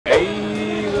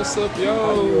what's up,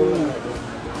 yo?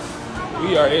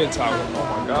 We are in Taiwan.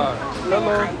 Oh my God. Hello.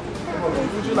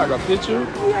 Would you like a picture?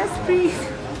 Yes, please.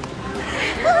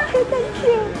 Okay, thank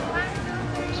you.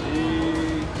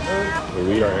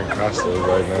 We are in Costa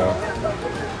right now.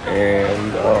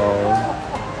 And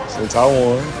since I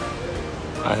won,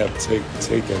 I have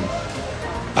taken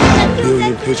a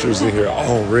billion pictures in here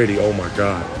already. Oh my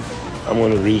God. I'm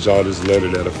going to read y'all this letter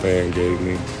that a fan gave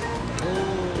me.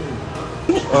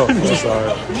 Oh, I'm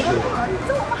sorry.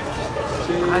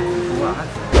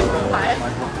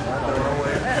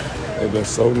 They've been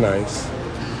so nice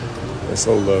and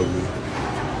so lovely.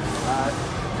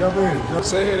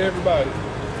 Say hey to everybody.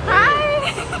 Hi.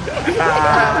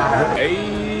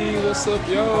 Hey, what's up,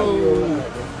 yo?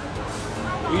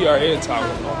 We are in Taiwan.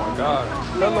 Oh my God.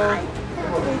 Hello.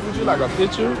 Would you like a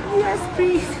picture? Yes,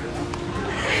 please.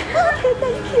 Okay,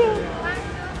 thank you.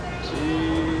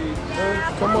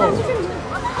 Come on. Thank you.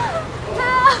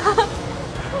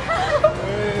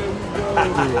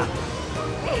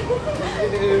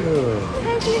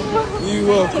 You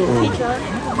welcome.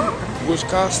 Which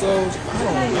Costos? I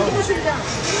don't know.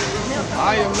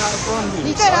 I am not from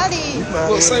here.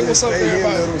 Well, say what's up to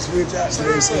everybody. Say what's up.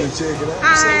 Say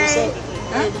what's up.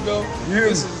 There we go.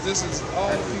 This is all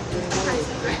the people in the world.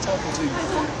 They talking to you.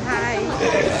 Hi.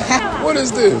 What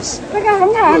is this?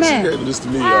 Look, she gave this to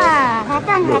me,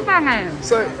 y'all.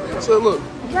 Say, look.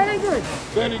 Very good.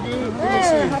 Very good. Let me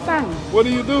see. What do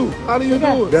you do? How do you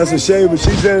do it? That's a shame, but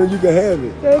she's saying you can have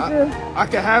it. I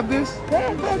can have this?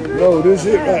 No, this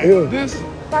shit right here. This?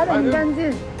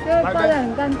 Okay.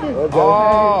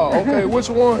 Oh, okay. Which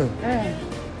one?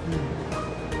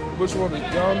 Which one?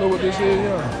 Y'all know what this is,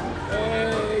 y'all?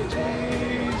 Hey,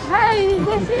 jeez. Hi,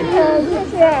 this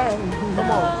is.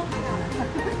 Come on.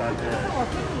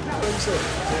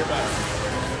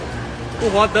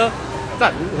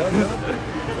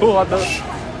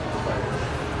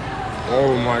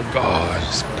 Oh my God,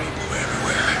 it's people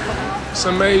everywhere. It's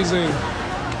amazing.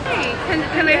 Hey,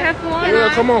 can I have one?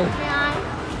 Yeah, come on.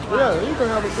 Yeah, you can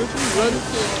have a picture. You ready?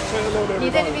 Say hello to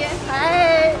everybody.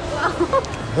 Hi.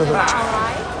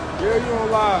 Yeah, you're on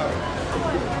live.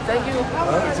 Thank you.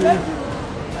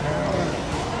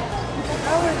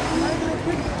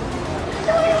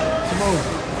 Come on.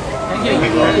 Thank you.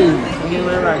 Thank you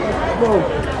very much. Come on.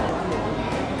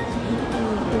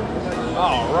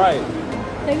 All right.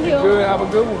 Thank you. Good. Have a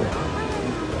good one.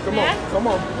 Come on. Come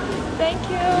on. Thank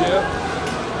you. Yeah.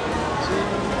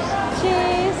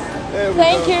 Cheese. There we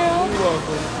Thank go. you. You're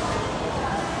welcome.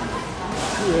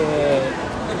 Yeah.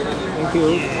 Thank you.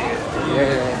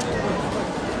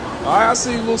 Yeah. All right. I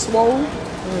see you, little swole.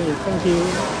 Hey, thank you. You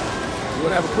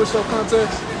want to have a push-up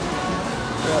contest?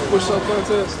 Yeah, push-up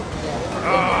contest.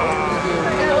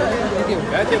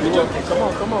 Come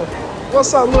on, come on.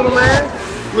 What's up, little man?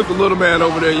 Look at little man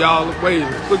over there, y'all. Wait,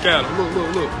 look at him.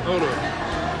 Look. Hold on.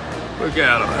 Look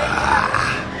at him.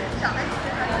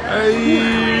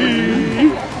 Hey.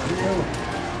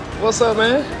 What's up,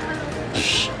 man?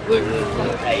 Look.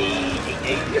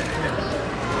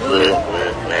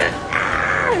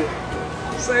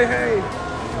 Say hey.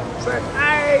 Say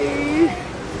hey.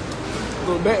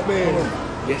 Little Batman.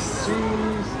 Yes.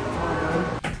 Jeez.